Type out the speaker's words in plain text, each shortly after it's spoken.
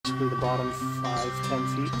basically the bottom 5, 10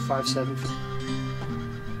 feet, 5, 7 feet.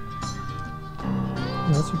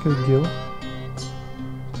 That's a good gill.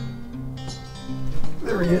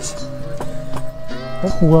 There he is.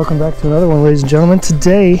 Welcome back to another one, ladies and gentlemen.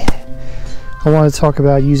 Today I want to talk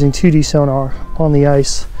about using 2D sonar on the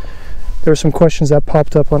ice. There were some questions that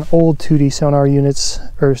popped up on old 2D sonar units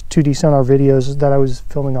or 2D sonar videos that I was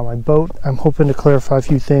filming on my boat. I'm hoping to clarify a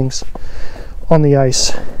few things on the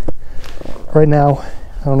ice. Right now,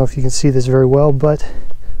 I don't know if you can see this very well, but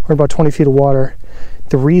we're about 20 feet of water.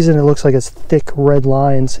 The reason it looks like it's thick red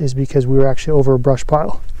lines is because we were actually over a brush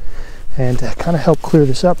pile. And to kind of help clear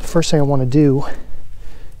this up, the first thing I want to do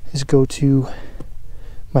is go to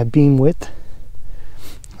my beam width,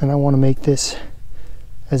 and I want to make this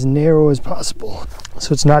as narrow as possible.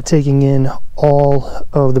 So it's not taking in all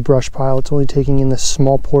of the brush pile, it's only taking in the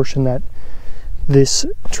small portion that this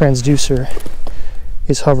transducer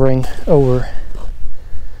is hovering over.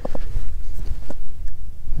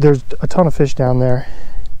 There's a ton of fish down there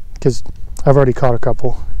because I've already caught a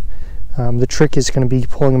couple. The trick is going to be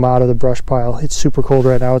pulling them out of the brush pile. It's super cold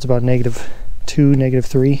right now. It's about -2,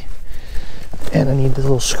 -3, and I need the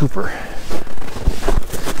little scooper.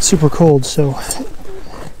 Super cold, so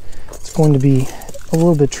it's going to be a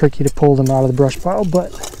little bit tricky to pull them out of the brush pile,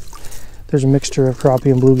 but there's a mixture of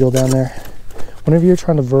crappie and bluegill down there. Whenever you're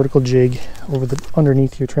trying to vertical jig over the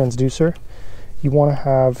underneath your transducer, you want to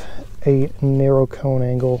have a narrow cone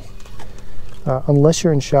angle, unless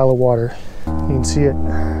you're in shallow water. You can see it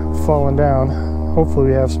falling down. Hopefully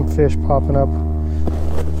we have some fish popping up.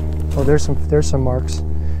 Oh, there's some marks.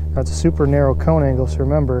 That's a super narrow cone angle, so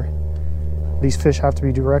remember, these fish have to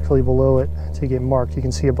be directly below it to get marked. You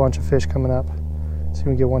can see a bunch of fish coming up, so you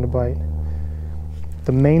can get one to bite.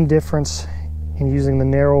 The main difference in using the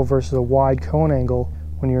narrow versus a wide cone angle,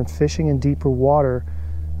 when you're fishing in deeper water,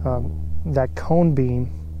 that cone beam,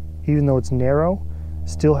 even though it's narrow,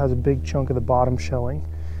 still has a big chunk of the bottom showing,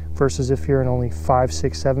 versus if you're in only 5,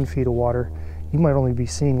 6, 7 feet of water, you might only be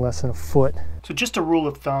seeing less than a foot. So just a rule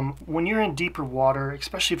of thumb, when you're in deeper water,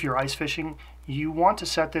 especially if you're ice fishing, you want to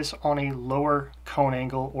set this on a lower cone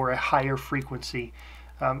angle or a higher frequency.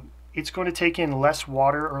 It's going to take in less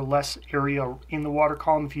water or less area in the water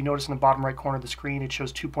column. If you notice in the bottom right corner of the screen, it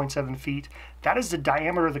shows 2.7 feet. That is the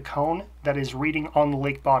diameter of the cone that is reading on the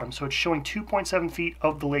lake bottom. So it's showing 2.7 feet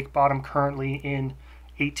of the lake bottom currently in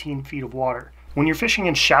 18 feet of water. When you're fishing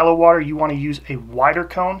in shallow water, you want to use a wider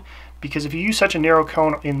cone, because if you use such a narrow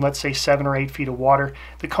cone in, let's say, 7 or 8 feet of water,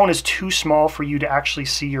 the cone is too small for you to actually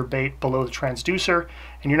see your bait below the transducer,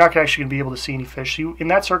 and you're not actually going to be able to see any fish. So in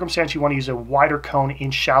that circumstance, you want to use a wider cone in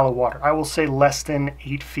shallow water. I will say less than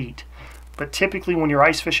 8 feet. But typically when you're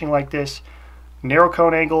ice fishing like this, narrow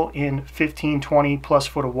cone angle in 15, 20 plus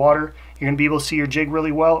foot of water, you're going to be able to see your jig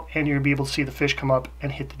really well, and you're going to be able to see the fish come up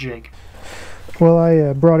and hit the jig. Well,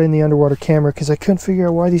 I brought in the underwater camera because I couldn't figure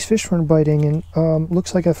out why these fish weren't biting, and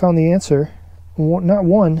looks like I found the answer. Not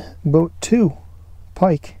one, but 2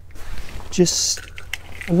 pike. Just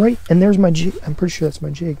right, and there's my jig. I'm pretty sure that's my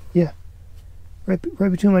jig. Yeah, right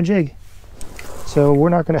between my jig. So we're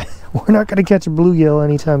not gonna catch a bluegill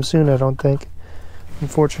anytime soon, I don't think.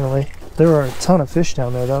 Unfortunately, there are a ton of fish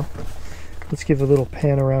down there though. Let's give a little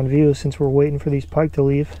pan around view since we're waiting for these pike to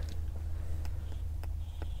leave.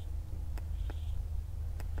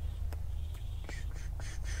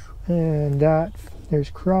 And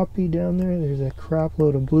there's crappie down there. There's a crap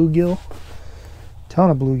load of bluegill. Ton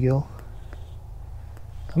of bluegill.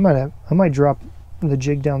 I might drop the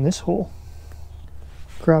jig down this hole.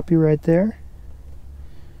 Crappie right there.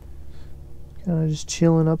 Kind of just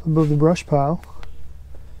chilling up above the brush pile.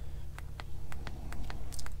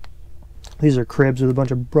 These are cribs with a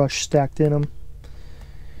bunch of brush stacked in them.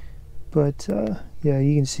 But yeah,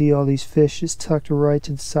 you can see all these fish just tucked right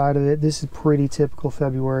to the side of it. This is pretty typical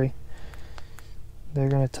February. They're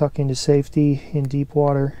going to tuck into safety in deep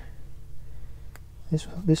water.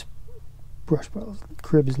 This brush pile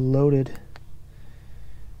crib is loaded.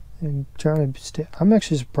 And trying to stay. I'm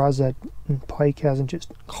actually surprised that pike hasn't just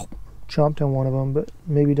chomped on one of them, but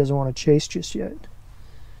maybe doesn't want to chase just yet.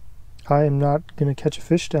 I am not going to catch a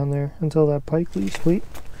fish down there until that pike leaves. Wait,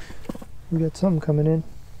 we got something coming in.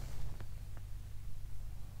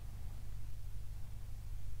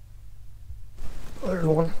 There's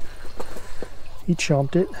one. He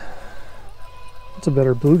chomped it. It's a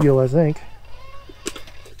better bluegill, I think.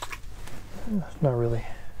 Not really.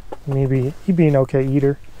 Maybe he'd be an okay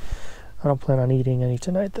eater. I don't plan on eating any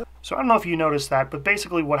tonight though. So I don't know if you noticed that, but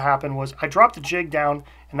basically what happened was I dropped the jig down,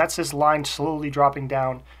 and that's this line slowly dropping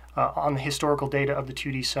down on the historical data of the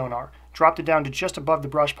 2D sonar. dropped it down to just above the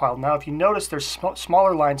brush pile. Now if you notice, there's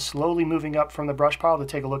smaller lines slowly moving up from the brush pile to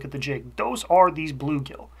take a look at the jig. Those are these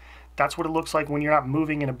bluegill. That's what it looks like when you're not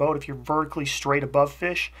moving in a boat. If you're vertically straight above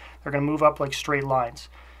fish, they're going to move up like straight lines.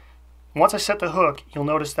 Once I set the hook, you'll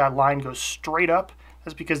notice that line goes straight up.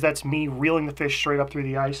 That's because that's me reeling the fish straight up through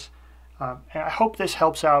the ice. And I hope this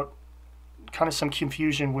helps out kind of some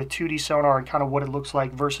confusion with 2D sonar and kind of what it looks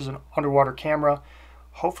like versus an underwater camera.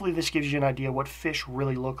 Hopefully this gives you an idea what fish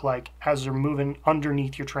really look like as they're moving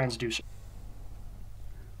underneath your transducer.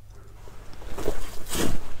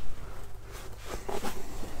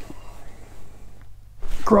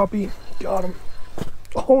 Crappie, got him.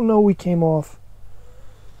 Oh no, we came off.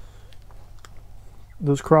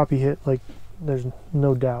 Those crappie hit like there's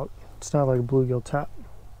no doubt. It's not like a bluegill tap.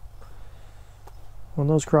 When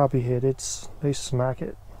those crappie hit, they smack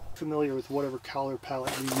it. Familiar with whatever color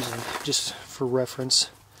palette you're using, just for reference.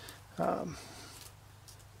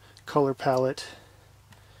 Color palette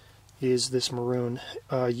is this maroon.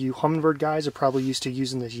 You hummingbird guys are probably used to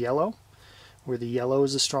using this yellow, where the yellow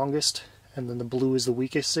is the strongest and then the blue is the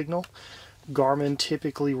weakest signal. Garmin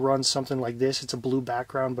typically runs something like this. It's a blue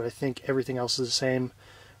background, but I think everything else is the same.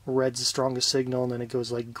 Red's the strongest signal, and then it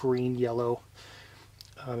goes like green, yellow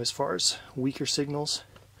as far as weaker signals.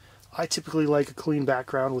 I typically like a clean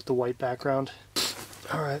background with the white background.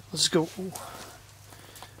 Alright, let's go.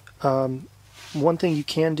 One thing you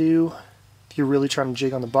can do if you're really trying to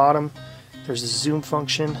jig on the bottom, there's a zoom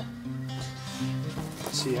function.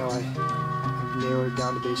 See how I've narrowed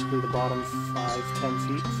down to basically the bottom 5-10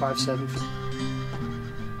 feet, 5-7 feet.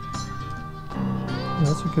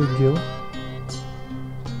 That's a good gill.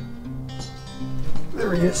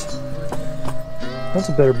 There he is. That's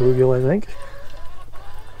a better bluegill, I think.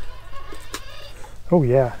 Oh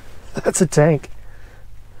yeah, that's a tank.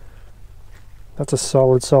 That's a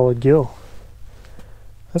solid gill.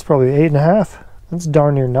 That's probably 8.5. That's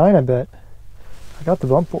darn near 9, I bet. I got the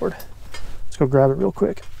bump board. Let's go grab it real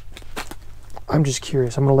quick. I'm just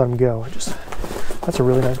curious. I'm gonna let him go. That's a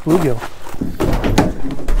really nice bluegill.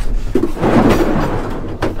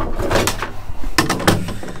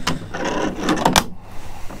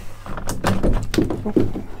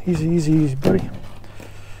 Easy, easy, easy, buddy.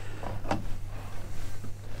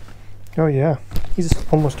 Oh yeah, he's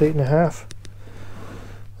almost 8.5.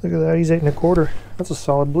 Look at that, he's 8.25. That's a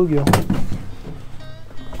solid bluegill.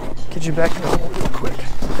 Get you back in the hole real quick.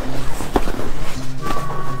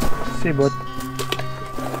 See you, bud.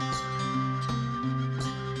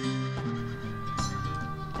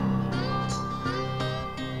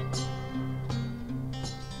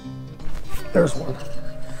 There's one.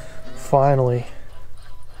 Finally.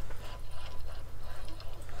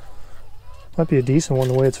 Might be a decent one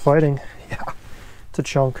the way it's fighting. Yeah, it's a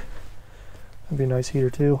chunk. That'd be a nice heater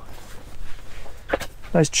too.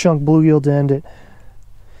 Nice chunk bluegill to end it.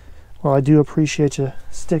 Well, I do appreciate you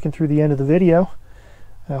sticking through the end of the video.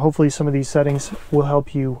 Hopefully some of these settings will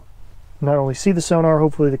help you not only see the sonar,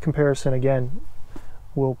 hopefully the comparison again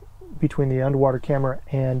will between the underwater camera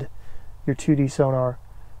and your 2D sonar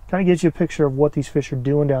kind of gives you a picture of what these fish are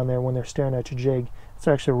doing down there when they're staring at your jig. It's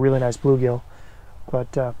actually a really nice bluegill.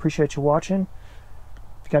 But appreciate you watching.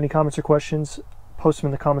 If you got any comments or questions, post them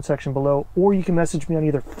in the comment section below, or you can message me on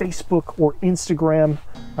either Facebook or Instagram.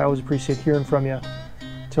 I always appreciate hearing from you.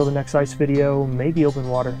 Till the next ice video, maybe open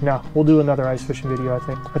water. No, we'll do another ice fishing video, I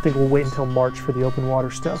think. I think we'll wait until March for the open water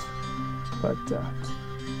stuff. But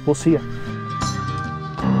we'll see you.